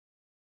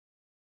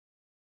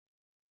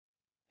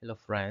Hello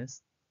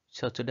friends,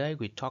 so today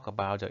we talk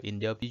about the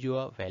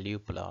individual value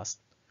plots.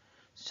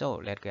 So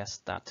let's get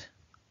started.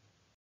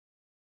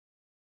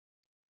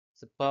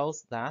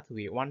 Suppose that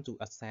we want to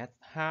assess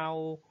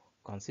how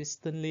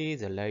consistently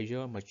the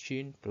laser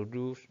machine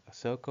produces a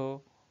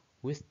circle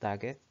with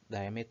target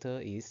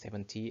diameter is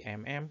 70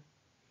 mm.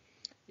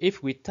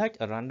 If we take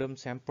a random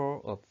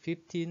sample of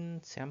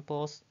 15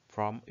 samples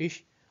from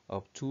each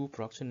of two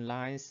production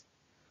lines,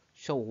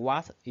 so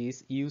what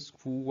is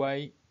useful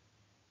way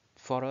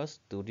for us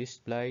to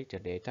display the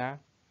data?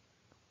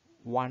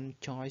 One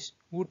choice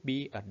would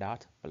be a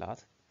dot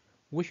plot,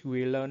 which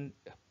we learned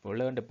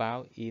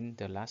about in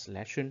the last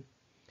lesson.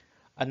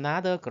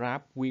 Another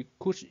graph we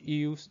could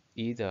use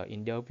is the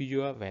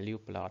individual value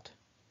plot.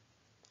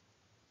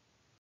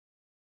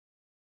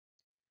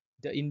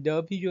 The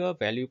individual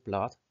value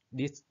plot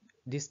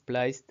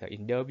displays the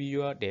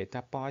individual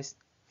data points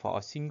for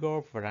a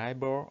single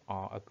variable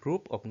or a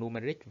group of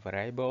numeric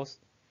variables.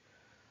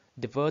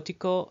 The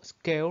vertical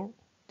scale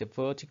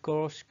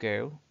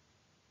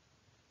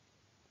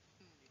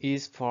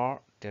is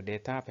for the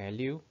data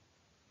value.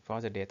 For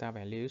the data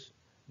values,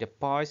 the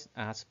points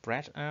are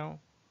spread out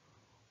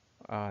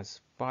on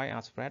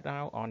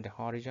the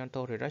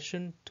horizontal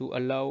direction to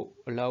allow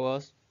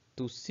us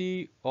to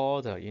see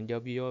all the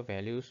individual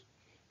values,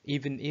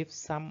 even if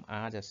some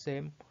are the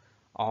same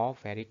or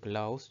very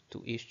close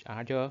to each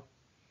other.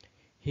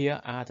 Here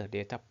are the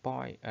data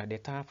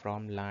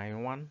from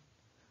line 1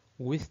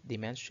 with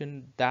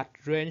dimensions that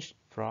range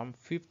from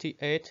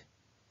 58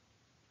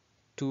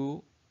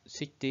 to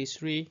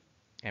 63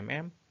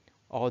 mm.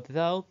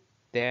 Although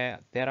there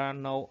are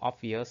no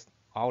obvious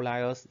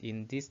outliers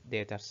in this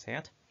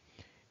dataset,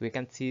 we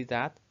can see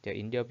that the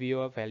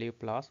individual value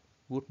plots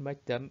would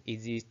make them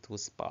easy to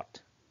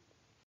spot.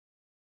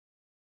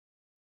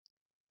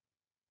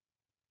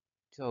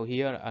 So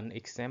here an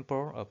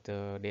example of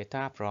the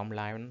data from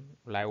line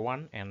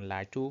 1 and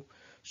line 2.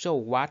 So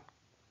what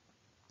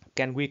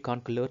can we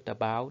conclude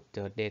about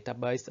the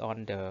database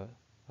on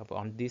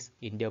this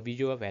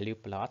individual value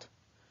plot?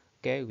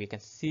 Okay, we can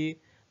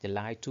see the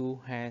line 2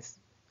 has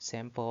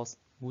samples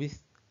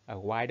with a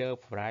wider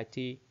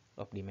variety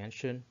of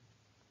dimension.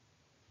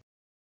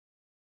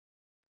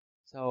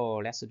 So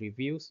let's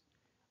review.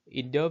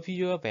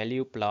 Individual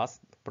value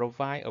plots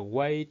provide a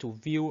way to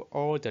view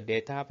all the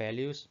data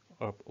values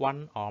of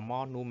one or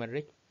more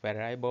numeric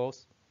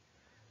variables.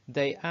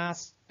 They are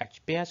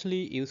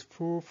especially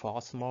useful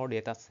for small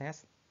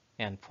datasets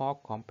and for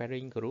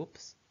comparing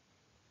groups.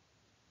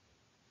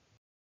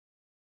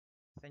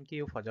 Thank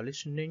you for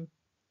listening.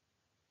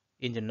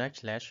 In the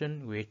next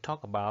lesson, we'll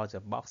talk about the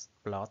box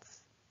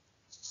plots.